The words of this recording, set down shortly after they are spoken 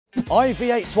I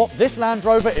V8 swapped this Land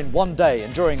Rover in one day,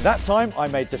 and during that time I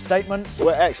made the statements: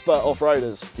 we're expert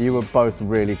off-roaders. You were both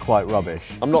really quite rubbish.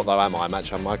 I'm not though, am I? I'm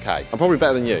okay. I'm probably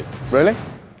better than you. Really?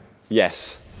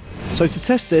 Yes. So to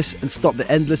test this and stop the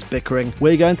endless bickering,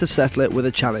 we're going to settle it with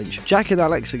a challenge. Jack and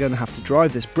Alex are going to have to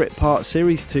drive this Britpart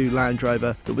Series II Land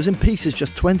Rover that was in pieces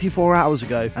just 24 hours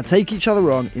ago and take each other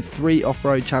on in 3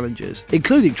 off-road challenges,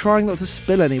 including trying not to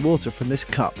spill any water from this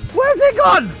cup. Where's it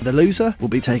gone? The loser will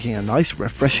be taking a nice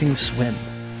refreshing swim.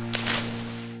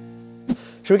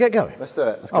 Should we get going? Let's do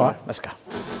it. Let's go. All right, let's go.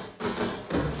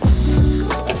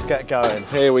 Let's get going.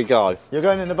 Here we go. You're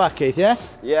going in the back, Keith, yeah?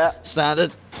 Yeah.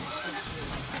 Standard.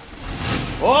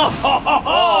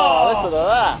 Oh, listen to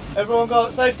that. Everyone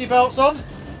got safety belts on?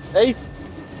 Heath?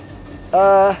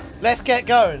 Let's get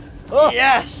going. Oh.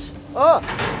 Yes! Oh.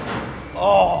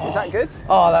 Oh. Is that good?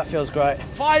 Oh, that feels great.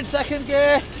 Find second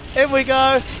gear. In we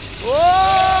go. Whoa!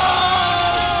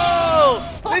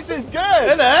 This is good.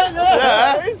 Isn't it?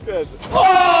 Yeah, it is good.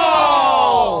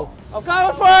 Oh! I'm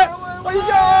going for it. We go!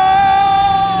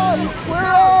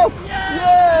 We're off!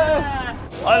 Yeah!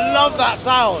 I love that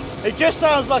sound. It just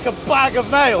sounds like a bag of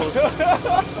nails.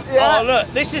 Yeah. Oh, look,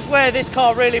 this is where this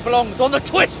car really belongs, on the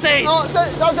twisties. Oh,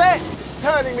 does it? It's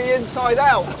turning me inside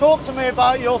out. Talk to me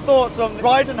about your thoughts on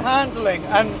ride and handling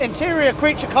and interior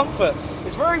creature comforts.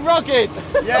 It's very rugged.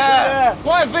 Yeah.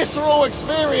 Quite a visceral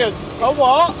experience. Oh,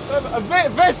 what? A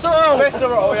bit visceral.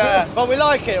 Visceral, yeah. But we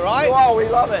like it, right? Wow, we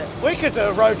love it. We could do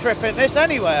a road trip in this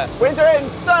anywhere. We're doing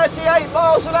 38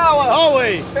 miles an hour. Are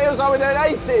we? Feels like we're doing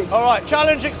 80. All right,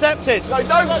 challenge accepted. No,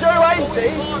 don't do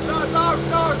 80.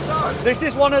 No. This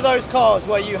is one of those cars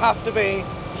where you have to be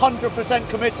 100%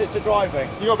 committed to driving.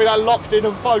 You got to be that locked in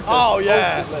and focused. Oh,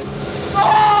 yeah.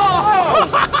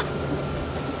 Oh!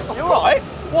 You're right.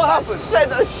 What happened?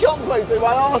 Sent a shockwave through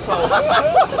my arsehole.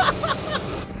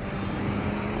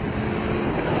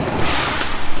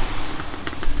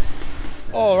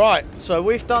 All right, so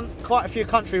we've done quite a few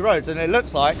country roads and it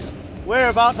looks like we're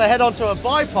about to head onto a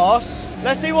bypass.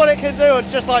 Let's see what it can do at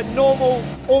just like normal,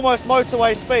 almost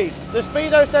motorway speeds. The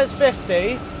speedo says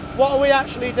 50. What are we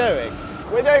actually doing?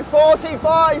 We're doing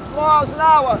 45 miles an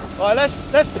hour. All right,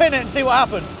 let's pin it and see what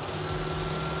happens.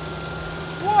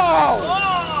 Whoa!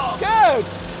 Oh! Good!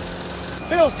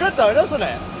 Feels good though, doesn't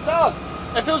it? It does.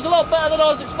 It feels a lot better than I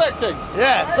was expecting.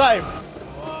 Yeah, same.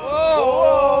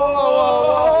 Whoa!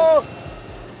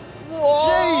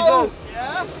 Jesus!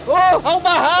 Yeah. Whoa. Hold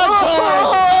my hand,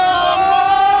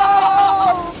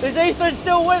 Tom! Is Ethan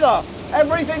still with us?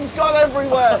 Everything's gone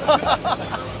everywhere.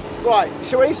 Right,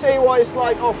 shall we see what it's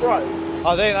like off-road?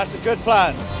 I think that's a good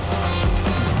plan.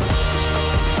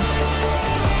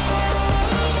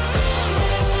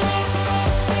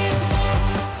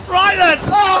 Right then!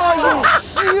 Oh,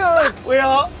 you shit! We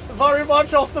are very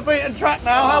much off the beaten track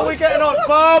now. How are we getting on?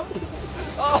 Bump!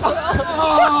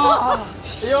 Are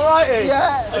you alright, Ian?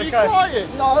 Yeah. Are you crying?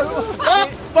 No.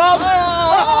 Bump!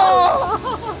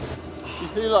 You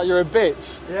feel like you're in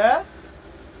bits. Yeah?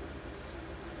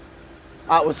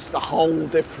 That was a whole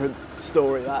different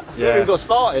story, that. Yeah. We got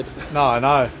started. No, I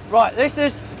know. Right, this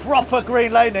is proper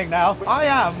green laning now. I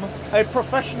am a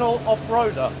professional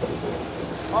off-roader.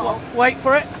 Wait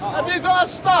for it. Have you got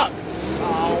us stuck?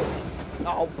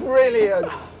 Oh, brilliant.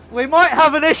 We might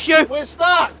have an issue. We're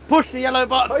stuck. Push the yellow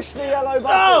button. Push the yellow button.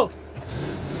 No!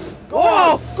 Go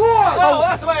on. Go on. Oh,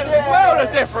 that's made a world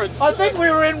of difference. I think we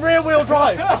were in rear-wheel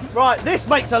drive. Right, this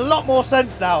makes a lot more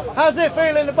sense now. How's it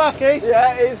feel in the back, Heath?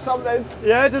 Yeah, it is something.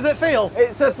 Yeah, does it feel?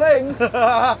 It's a thing.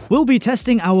 We'll be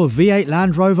testing our V8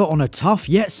 Land Rover on a tough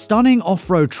yet stunning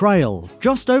off-road trail,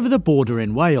 just over the border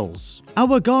in Wales.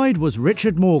 Our guide was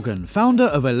Richard Morgan, founder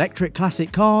of Electric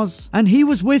Classic Cars, and he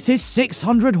was with his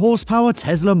 600 horsepower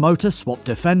Tesla Motor Swap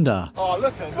Defender. Oh,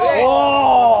 look at this.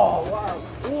 Oh! Wow.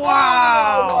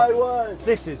 Wow! Oh, my word.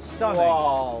 This is stunning.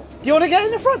 Wow. Do you want to get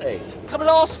in the front, Heath? Come and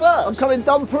ask first. I'm coming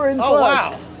dumper in Oh,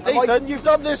 first. wow. Ethan, you've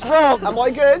done this wrong. Am I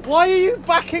good? Why are you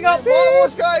backing up?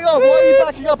 What's going on? Why are you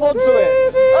backing up onto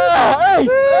it?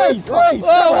 Heath, Whoa!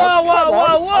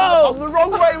 I'm the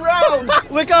wrong way round.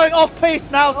 We're going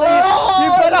off-piste now, so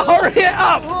you better hurry it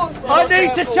up. I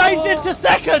need to change into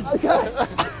second. Okay.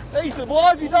 Ethan, why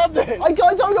have you done this? I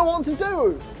don't know what to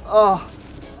do.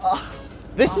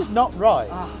 This is not right.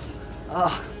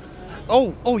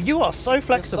 Oh, you are so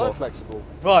flexible. So flexible.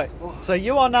 Right. So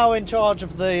you are now in charge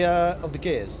of the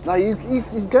gears. No, you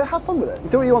go have fun with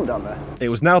it. Do what you want down there. It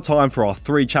was now time for our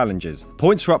 3 challenges.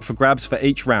 Points are up for grabs for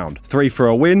each round. 3 for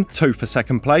a win, 2 for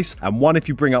second place, and 1 if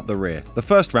you bring up the rear. The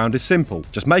first round is simple.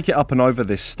 Just make it up and over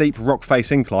this steep rock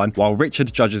face incline while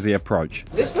Richard judges the approach.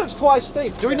 This looks quite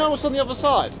steep. Do we know what's on the other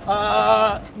side?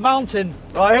 Mountain.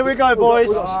 Right, here we go, boys.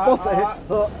 We've got a spot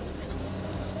here.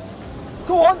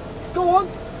 Go on, go on.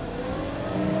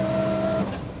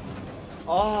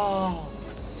 Oh.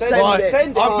 Send Right, it.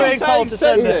 send it. I'm being told to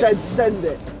send He it. said send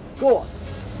it. Go on.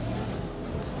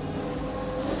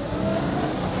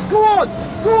 Go on,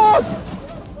 go on.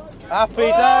 Happy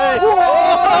days.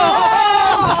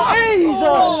 Oh, Jesus.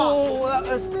 Oh, that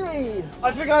was Me.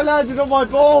 I think I landed on my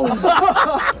balls.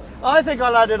 I think I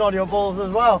landed on your balls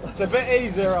as well. It's a bit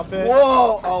easier up here.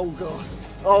 Whoa, oh God.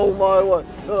 Oh my word.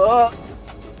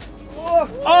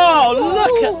 Oh,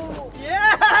 look at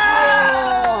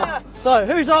yeah! So,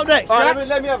 who's up next? All right, Jack?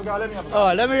 let me have a go, let me have a go. All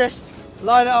right, let me just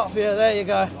line it up for you. There you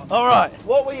go. All right.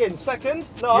 What are we in, second?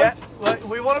 No. Yeah,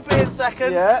 we want to be in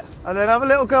second. Yeah. And then have a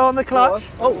little go on the clutch.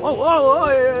 Oh,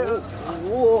 yeah.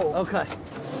 Whoa. Okay.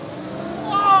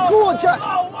 Go on, Jack.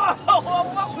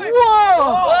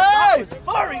 Whoa! Hey!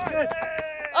 Very good.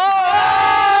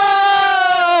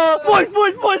 Oh! Boys!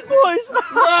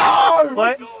 No!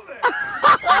 Wait.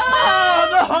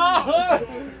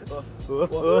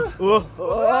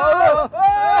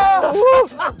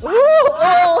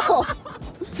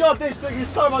 God, this thing is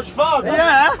so much fun.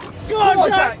 Yeah. Go on,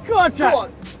 Jack. Go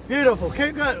on. Beautiful.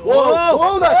 Keep going.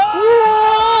 Whoa there.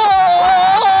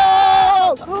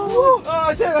 Oh,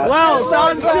 I did it. Well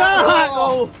done, Jack.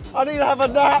 Oh, I need to have a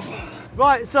nap.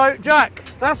 Right, so Jack,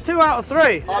 that's 2 out of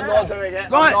 3. I'm not doing it.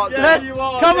 Right, let's, you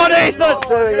are, come on, yeah, Ethan. you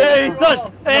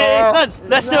are. Ethan,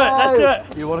 let's do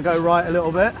it. You want to go right a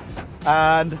little bit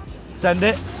and send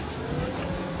it.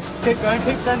 Keep going,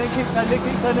 keep sending.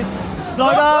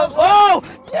 Slow down. Oh!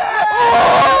 Yeah!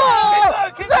 Oh!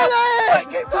 Keep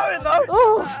going though.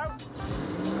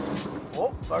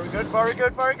 Oh, very good.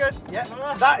 Yeah,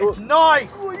 that is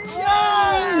nice.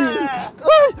 Yeah!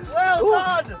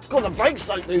 Well done. God, the brakes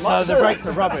don't do No, much. the brakes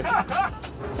are rubbish.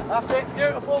 That's it.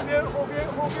 Beautiful. Keep going.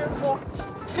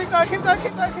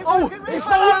 Oh, it's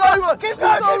falling over. Keep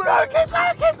going.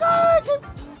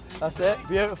 That's it.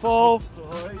 Beautiful.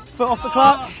 Foot off the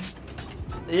clutch.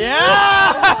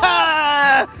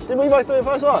 Yeah! Did we both do it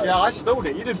first time? Yeah, I stalled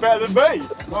it. You did better than me.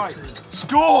 Right.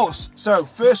 Scores. So,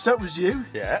 first up was you.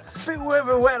 Yeah. Bit of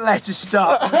a wet lettuce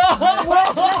start.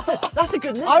 That's a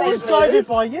good nickname. I was guided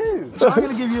by you. So I'm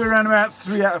going to give you around about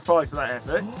 3 out of 5 for that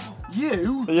effort.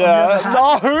 You, Yeah.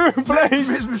 no, blame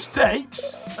his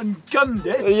mistakes and gunned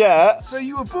it. Yeah. So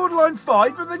you were borderline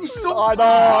 5, but then you stopped. I know,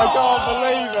 I can't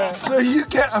believe it. So you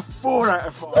get a 4 out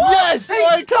of 5. Yes,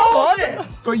 I come on.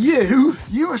 But you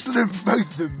must learn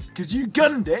both of them because you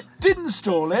gunned it, didn't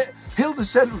stall it, hill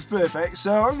descent was perfect.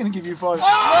 So I'm going to give you 5.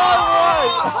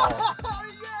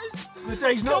 The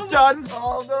day's not done.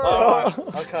 Oh no.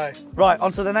 Okay. Right,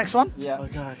 on to the next one. Yeah.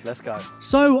 Okay, let's go.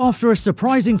 So, after a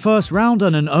surprising first round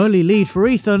and an early lead for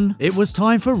Ethan, it was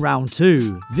time for round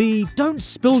 2, the Don't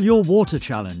Spill Your Water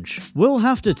challenge. We'll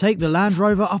have to take the Land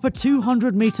Rover up a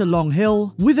 200-metre long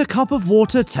hill with a cup of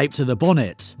water taped to the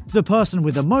bonnet. The person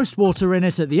with the most water in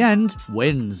it at the end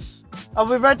wins. Are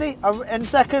we ready? I'm in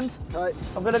second. Okay.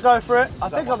 I'm going to go for it. I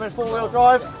think I'm in 4-wheel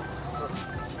drive.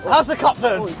 How's the cup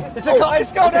doing?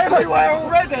 It's gone everywhere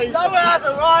already. No, it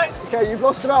hasn't, right? Okay, you've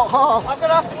lost about half. I'm going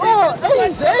to have to... Oh,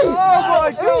 easy. Oh my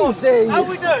God. Easy. How are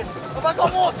we doing? Have I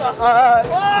got water?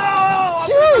 Oh,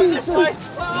 Jesus. this way.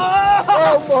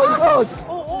 Oh my God.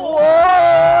 Whoa.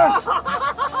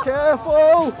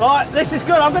 Careful. Right, this is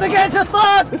good. I'm going to get into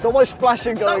third. There's not much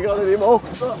splashing going on anymore.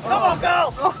 Come on,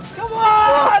 girl. Come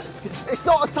on. It's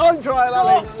not a time trial,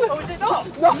 Alex. Oh, is it not?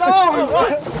 No. Oh,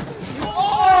 right.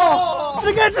 Oh! I'm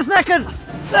going to get to second.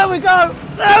 There we go.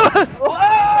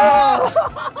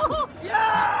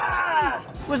 Yeah!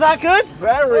 Was that good?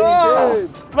 Very good.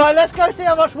 Right, let's go see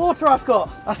how much water I've got.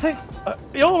 I think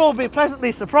you'll all be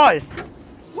pleasantly surprised.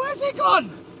 Where's it gone?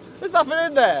 There's nothing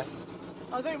in there.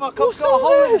 I think my cup's got a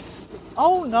hole in it.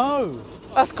 Oh no.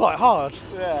 That's quite hard.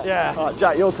 Yeah. All right,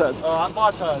 Jack, your turn. All right,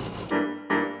 my turn.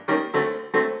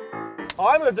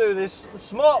 I'm going to do this the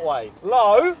smart way.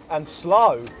 Low and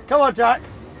slow. Come on, Jack.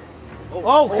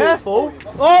 Oh, careful.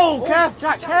 Oh,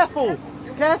 Jack, careful.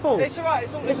 Careful. It's all right.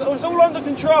 It's all under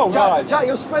control, guys. Jack,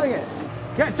 you're spilling it.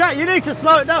 Jack, you need to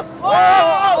slow it down.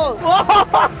 Oh!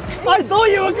 I thought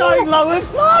you were going low and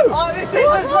slow. Oh, this is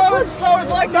as low and slow as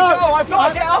I can go. I've got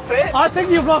to get up it. I think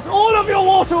you've lost all of your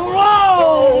water.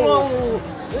 Whoa!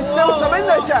 There's still some in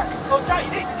there, Jack. Oh, Jack,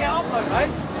 you need to get up though,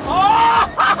 mate. Oh!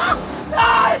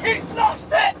 No, he's lost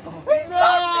it. He's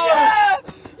lost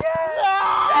it.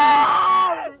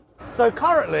 Yeah! So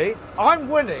currently, I'm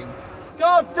winning.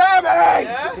 God damn it!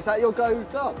 Is that your go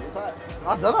done? Is that...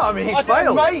 I don't know. I mean, he's I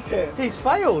didn't failed. make it. He's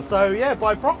failed. So yeah,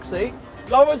 by proxy.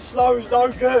 Low and slow is no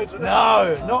good.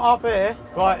 No, not up here.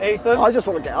 Right, Ethan. I just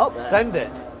want to get up there. Send it.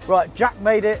 Right, Jack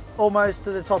made it almost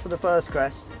to the top of the first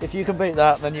crest. If you can beat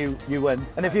that, then you win.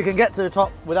 And if you can get to the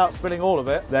top without spilling all of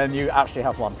it, then you actually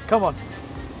have won. Come on.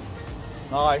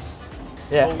 Nice.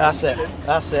 Yeah, that's it.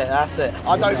 That's it. That's it.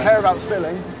 I don't care about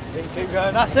spilling. Keep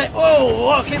going. That's it.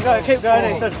 Oh, keep going, Ethan. Keep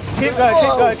going, keep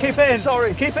going. Keep it in.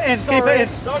 Sorry. Keep it in. Sorry. Keep it in.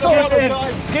 Sorry.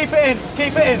 Keep it in.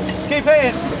 Keep it in. Keep it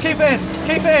in. Keep it in.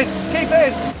 Keep it in. Keep it in. Keep it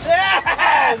in.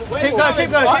 Yeah! Keep going.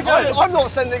 Keep going. Keep going. I'm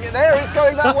not sending it there. It's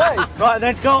going that way. Right,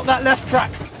 then go up that left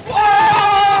track.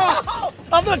 Whoa!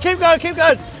 I'm not. Keep going. Keep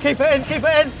going. Keep it in. Keep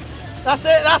it in. That's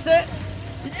it. That's it.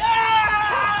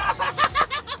 Yeah!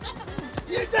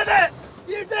 You did it.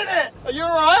 You did it. Are you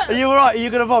all right? Are you all right? Are you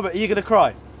going to vomit? Are you going to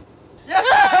cry?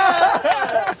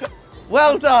 Yeah!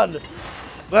 Well done.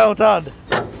 Well done.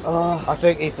 I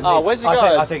think Ethan needs, where's he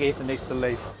going? I think Ethan needs to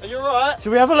leave. Are you all right?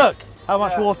 Should we have a look? How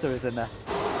much water is in there?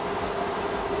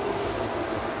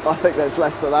 I think there's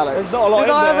less than Alex. There's not a lot in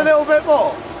there. Did I have a little bit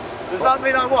more? Does that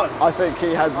mean I won? I think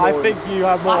he had more. I think you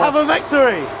have more. I have a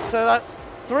victory. So that's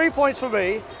 3 points for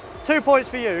me, 2 points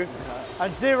for you,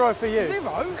 and 0 for you.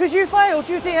 0? Because you failed,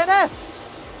 you DNF'd.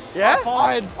 Yeah?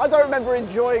 Fine. I don't remember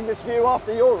enjoying this view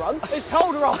after your run. It's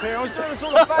colder up here. I was doing us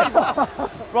all a favour.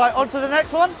 Right, on to the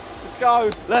next one. Let's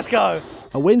go. Let's go.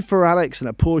 A win for Alex and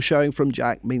a poor showing from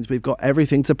Jack means we've got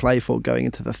everything to play for going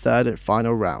into the third and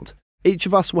final round. Each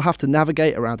of us will have to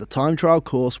navigate around a time trial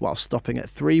course while stopping at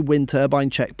 3 wind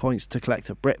turbine checkpoints to collect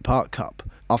a Britpart Cup.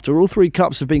 After all 3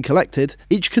 cups have been collected,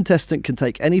 each contestant can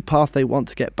take any path they want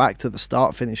to get back to the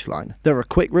start-finish line. There are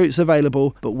quick routes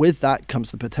available, but with that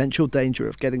comes the potential danger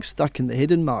of getting stuck in the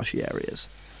hidden marshy areas.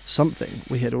 Something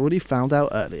we had already found out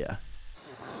earlier.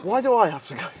 Why do I have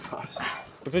to go first?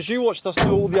 Because you watched us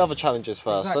do all the other challenges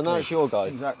first, so now it's your go.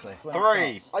 Exactly.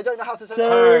 3, I don't know how to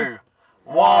turn 2,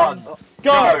 1,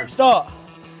 Go! Start!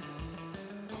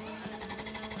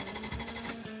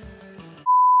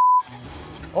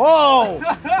 Oh!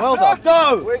 Well done.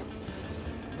 Go! Very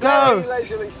Go!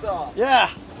 leisurely start. Yeah!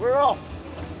 We're off.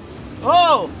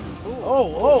 Oh!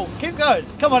 Oh! Keep going.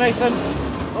 Come on, Ethan.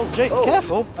 Oh, gee,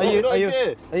 careful. Are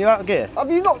you out of gear?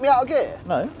 Have you knocked me out of gear?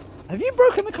 No. Have you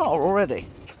broken the car already?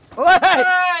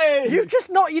 Hey! You're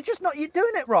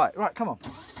doing it right. Right, come on.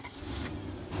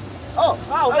 Oh,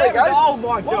 there you go. Oh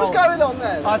my God. What was going on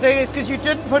there? I think it's because you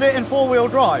didn't put it in 4-wheel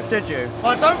drive, did you?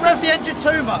 Right, don't rev the engine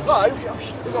too much. No,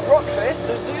 we've got rocks here.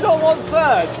 Do you not want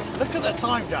third? Look at the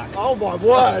time, Jack. Oh my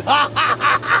word.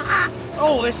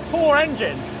 Oh, this poor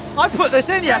engine. I put this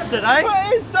in yesterday.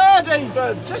 Put in third,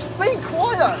 Ethan. Just be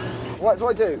quiet. What do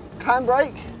I do?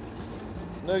 Handbrake?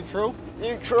 Neutral.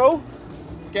 Neutral?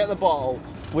 Get the bottle.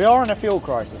 We are in a fuel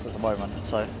crisis at the moment,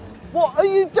 so... What are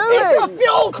you doing? It's a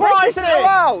fuel crisis! This isn't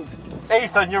allowed.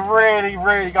 Ethan, you're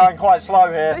really going quite slow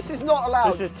here. This is not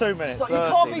allowed. This is 2 minutes. You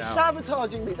can't be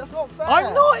sabotaging me. That's not fair.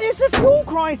 I'm not. It's a fuel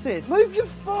crisis. Move your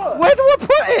foot. Where do I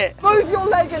put it? Move your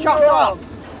leg and Shut your up. arm.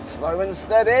 Slow and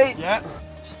steady. Yeah.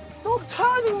 Stop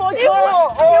turning my Fuel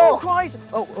car. crisis.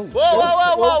 Oh. Whoa.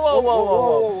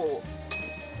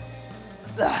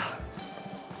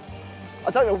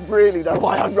 I don't really know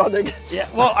why I'm running. Yeah.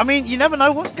 Well, I mean, you never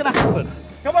know what's going to happen.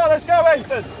 Come on, let's go,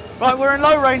 Ethan. Right, we're in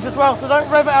low range as well, so don't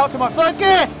rev it out too much. Third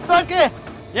gear.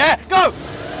 Yeah, go.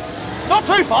 Not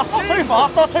too fast.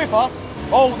 Not too fast.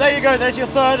 Oh, there you go. There's your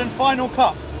third and final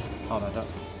cup. Oh no, don't.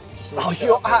 Oh,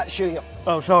 you're actually.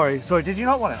 Oh, sorry. Did you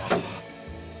not want it?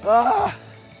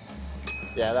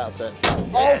 Yeah, that's it.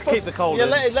 Yeah, keep the cold. You're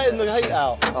letting the heat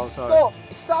out. Oh, sorry. Stop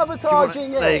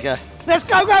sabotaging it. There you go. Let's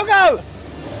go.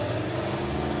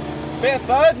 Bit of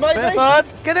third, maybe? Bit of third.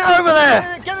 Get it over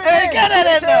there. Get it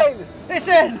in there. It's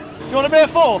in. Do you want a bit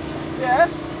of fourth? Yeah.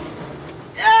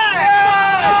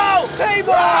 Yeah!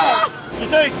 Teamwork! You're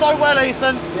doing so well,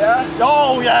 Ethan. Yeah.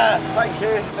 Oh, yeah. Thank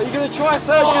you. Are you going to try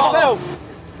third yourself?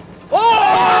 Oh!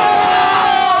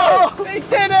 He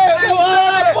did it!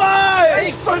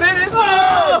 He's put it in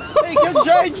there! He can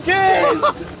change gears!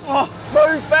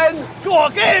 Move, Ben! Go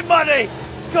on, get in, buddy!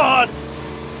 Go on,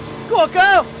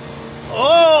 girl!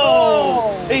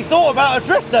 Oh! He thought about a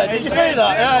drift there, did you see that?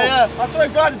 Yeah. I saw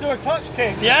him going to do a clutch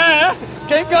kick. Yeah!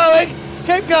 Keep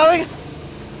going!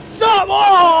 Stop!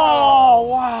 Oh!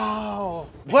 Wow!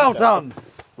 Well done.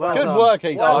 Good work,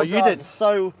 Ethan. Oh, you did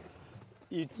so...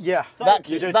 Yeah. That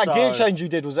gear change you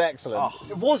did was excellent.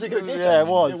 It was a good gear change. Yeah, it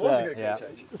was. It was a good gear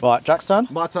change. Right, Jack's turn.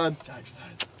 My turn. Jack's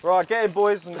turn. Right, get in,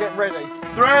 boys, and get ready.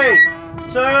 3,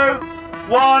 2,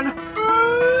 1.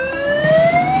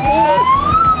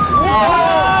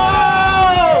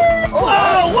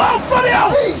 Whoa, bloody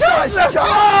hell! Jesus,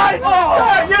 Jack!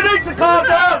 Jack, you need to calm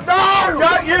down! No!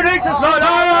 Jack, you need to slow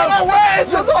down!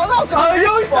 You're not allowed to have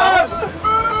this fast!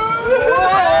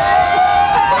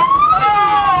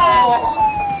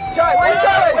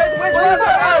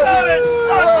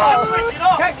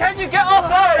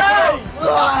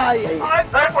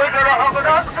 think we're going to have an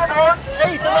accident.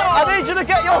 Ethan, I need you to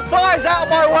get your thighs out of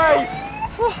my way.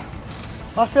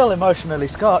 I feel emotionally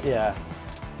scarred, yeah.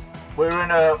 We're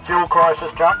in a fuel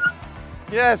crisis, Jack.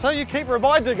 Yeah, so you keep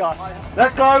reminding us.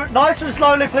 Let's go nice and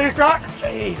slowly, please, Jack.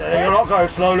 Jesus, you're not going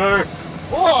slowly.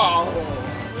 Whoa!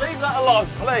 Leave that alone,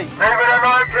 please. Leave it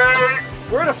alone, please.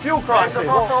 We're in a fuel crisis. There's a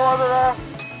bottle over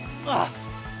there.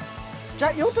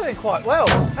 Jack, you're doing quite well.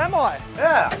 Am I?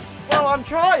 Yeah. Well, I'm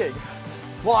trying.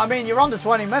 Well, I mean, you're under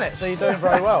 20 minutes, so you're doing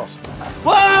very well.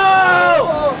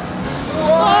 Whoa!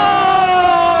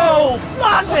 Whoa!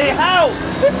 Bloody hell!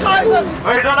 This guy's a...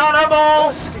 He's an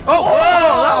animal! Oh,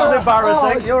 whoa! That was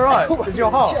embarrassing. You're right. It's your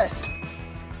heart.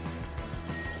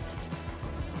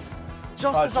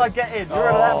 Just as I get in, you're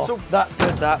an absolute That's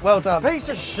good, that. Well done. piece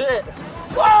of shit.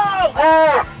 Whoa!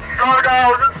 Oh! Slow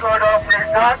down, please,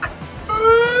 Jack.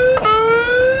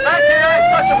 Thank you, that's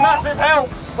such a massive help.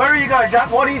 Where are you going, Jack?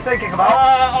 What are you thinking about?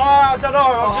 I don't know,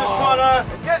 I'm just trying to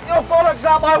get your bollocks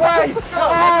out my way. Where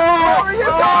are you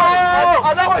going?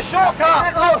 I know a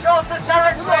shortcut. Shortcut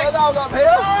territory! Not allowed up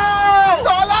here.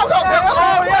 Not allowed up here.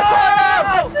 Oh, yes I am.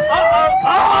 Uh-oh!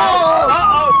 Uh-oh!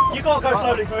 Uh-oh! You gotta go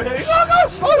slowly through here. You gotta go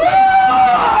slowly!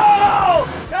 Oh!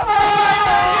 Come on!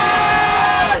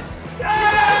 Yes!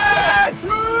 Yes!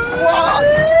 What?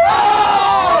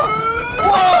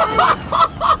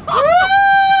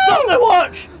 Stop the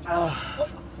watch!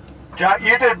 Jack,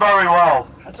 you did very well.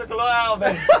 That took a lot out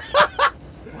of me.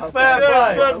 Fair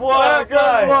play. Good work, Fair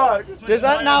play. good work. Does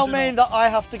that now mean that I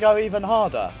have to go even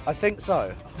harder? I think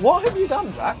so. What have you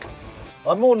done, Jack?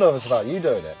 I'm more nervous about you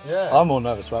doing it. Yeah. I'm more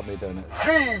nervous about me doing it.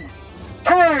 3,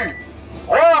 2,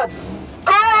 1,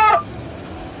 go!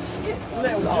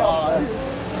 Little John.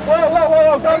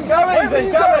 Whoa, go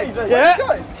easy, go easy. Yeah?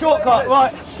 Shortcut,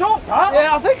 right. Shortcut?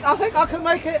 Yeah, I think I can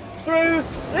make it through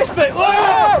this bit.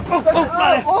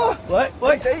 Whoa! Wait.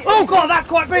 Oh God, that's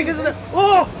quite big, isn't it?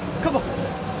 Oh, come on.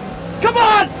 Come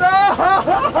on!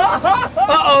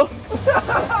 Uh-oh.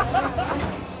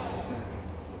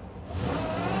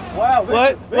 Wow,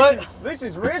 Wait. This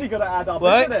is really going to add up,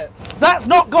 Wait. isn't it? That's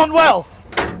not gone well.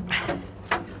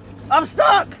 I'm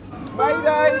stuck.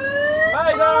 Mayday!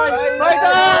 Mayday!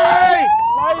 Mayday!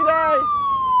 Mayday!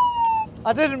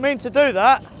 I didn't mean to do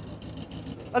that.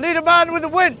 I need a man with a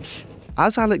winch.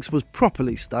 As Alex was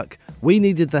properly stuck, we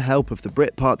needed the help of the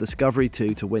Britpart Discovery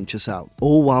 2 to winch us out,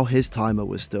 all while his timer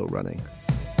was still running.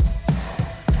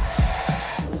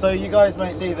 So you guys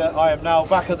may see that I am now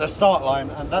back at the start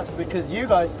line, and that's because you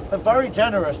guys have very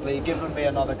generously given me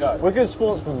another go. We're good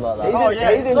sportsmen like that.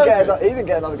 He didn't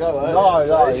get another go earlier. No,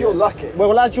 so it's your lucky. Well,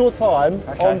 we'll add your time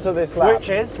onto this lap. Which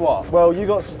is what? Well, you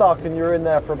got stuck and you're in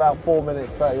there for about 4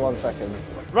 minutes, 31 seconds.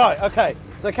 Right, okay.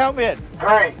 So count me in.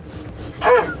 3,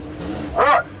 2,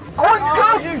 1.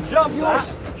 Oh, you jumped that.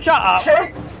 Shut up.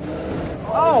 Shake.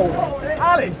 Oh,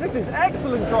 Alex, this is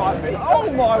excellent driving. Oh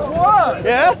my word.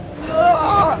 Yeah?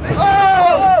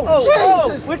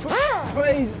 Jesus! Which one?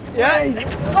 Please. Yeah?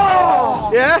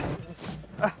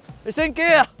 Yeah? It's in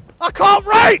gear. I can't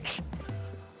reach!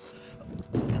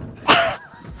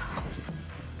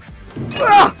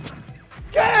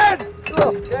 Get in!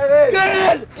 Get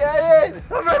in! Get in!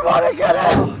 Everybody get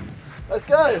in! Let's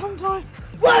go! I'm tired.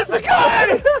 Where's the key?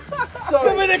 Sorry.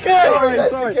 Give me the key! Sorry,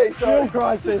 that's the key, Fuel sorry.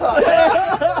 crisis.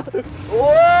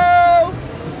 Whoa!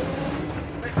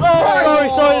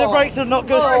 Sorry, the brakes are not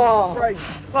good. Oh.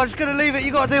 I'm just gonna leave it,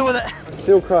 you gotta deal with it.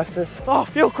 Fuel crisis. Oh,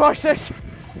 fuel crisis.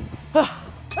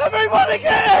 Everybody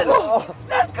get in!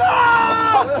 Let's go!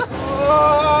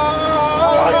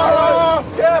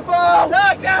 Careful!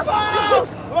 No, careful!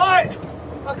 Right,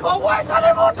 I can't wait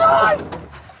any more time!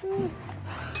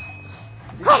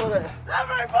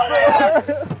 Everybody in!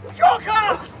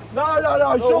 Shortcut!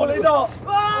 No, surely not.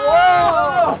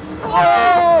 Whoa!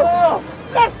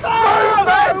 Let's go!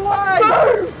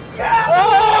 Move! Get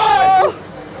in!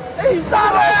 He's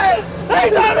done it!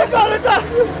 He's only got it done!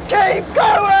 Keep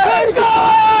going! Keep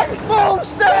going! Full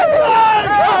steady!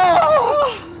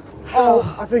 Oh,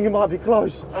 I think it might be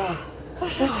close. I'm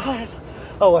so tired.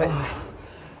 Oh wait,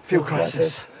 fuel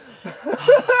crisis.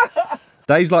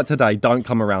 Days like today don't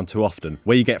come around too often,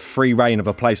 where you get free reign of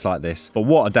a place like this, but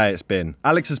what a day it's been.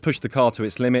 Alex has pushed the car to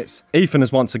its limits, Ethan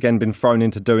has once again been thrown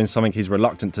into doing something he's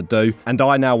reluctant to do, and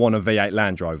I now want a V8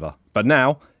 Land Rover. But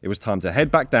now, it was time to head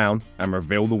back down and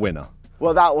reveal the winner.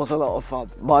 Well, that was a lot of fun.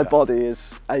 My body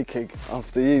is aching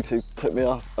after you two took me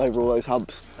up over all those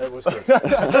humps. It was good.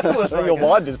 I think your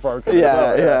mind is broken.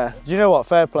 Yeah. Do you know what?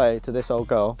 Fair play to this old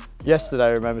girl.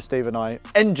 Yesterday, remember, Steve and I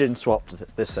engine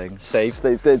swapped this thing.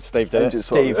 Steve did. Steve did. Engine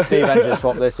swap. Steve engine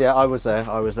swapped this. Yeah, I was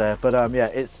there. But yeah,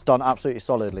 it's done absolutely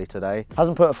solidly today.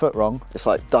 Hasn't put a foot wrong. It's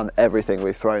like done everything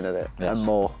we've thrown at it and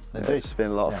more. Indeed. Yeah, it's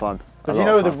been a lot of fun. But you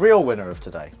know the real winner of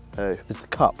today? Who? Is the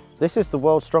Cup. This is the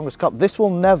world's strongest Cup. This will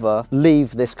never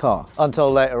leave this car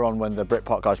until later on when the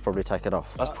Britpart guys probably take it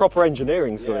off. That's proper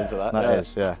engineering's gone into that. That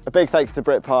is, yeah. A big thank you to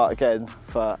Britpart again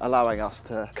for allowing us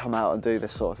to come out and do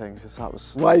this sort of thing, because that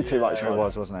was way too much fun. It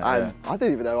was, wasn't it? And I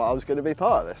didn't even know I was going to be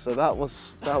part of this, so that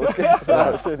was good.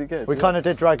 That was really good. We kind of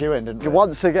did drag you in, didn't we?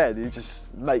 Once again, you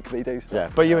just make me do stuff. Yeah,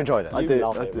 but you enjoyed it. I did.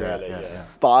 Really,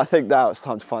 But I think now it's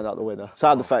time to find out the winner.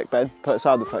 Sound effect, Ben. Put a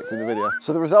sound effect in the video.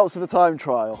 So the results of the time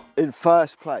trial. In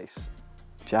first place,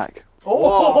 Jack.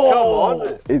 Oh, come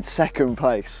on. In second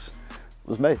place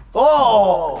was me.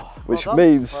 Oh! Which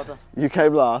means you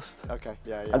came last. Okay,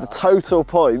 yeah. And the total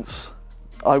points,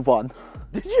 I won.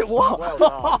 Did you what?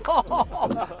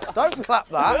 Don't clap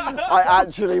that. I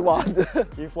actually won.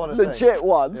 You've won a Legit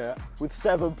won. Yeah. With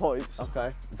 7 points.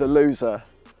 Okay. The loser,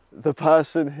 the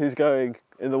person who's going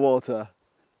in the water,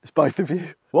 is both of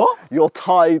you. What? You're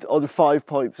tied on 5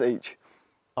 points each.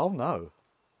 Oh no.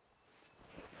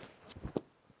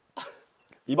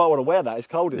 You might want to wear that, it's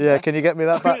cold in there. Yeah, can you get me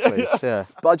that back, please? Yeah.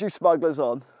 Budgie smugglers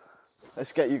on.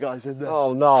 Let's get you guys in there.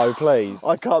 Oh no, please.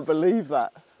 I can't believe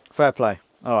that. Fair play.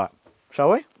 All right.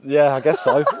 Shall we? Yeah, I guess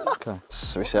so. Okay.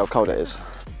 So we see how cold it is.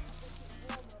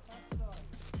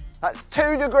 That's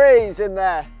 2 degrees in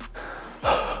there.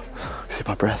 See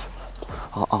my breath.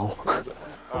 Uh-oh.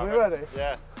 Are we ready?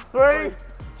 Yeah. 3,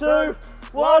 2,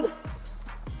 1.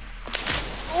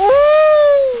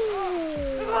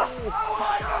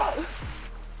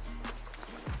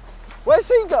 Where's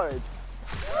he going?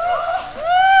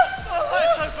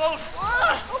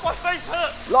 My face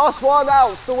hurts. Last one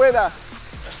out, the winner.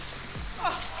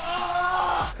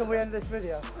 Can we end this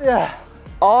video? Yeah.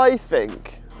 I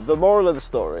think the moral of the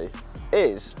story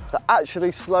is that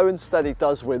actually slow and steady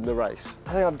does win the race.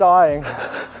 I think I'm dying.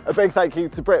 A big thank you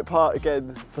to Britpart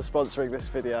again for sponsoring this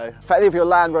video. For any of your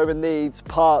Land Rover needs,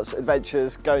 parts,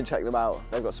 adventures, go and check them out.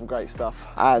 They've got some great stuff.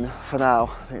 And for now,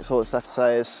 I think it's all that's left to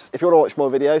say is, if you want to watch more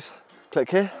videos,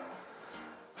 click here.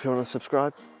 If you want to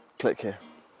subscribe, click here.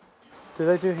 Do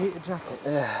they do heated jackets?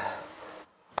 Yeah.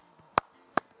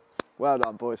 Well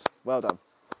done, boys. Well done.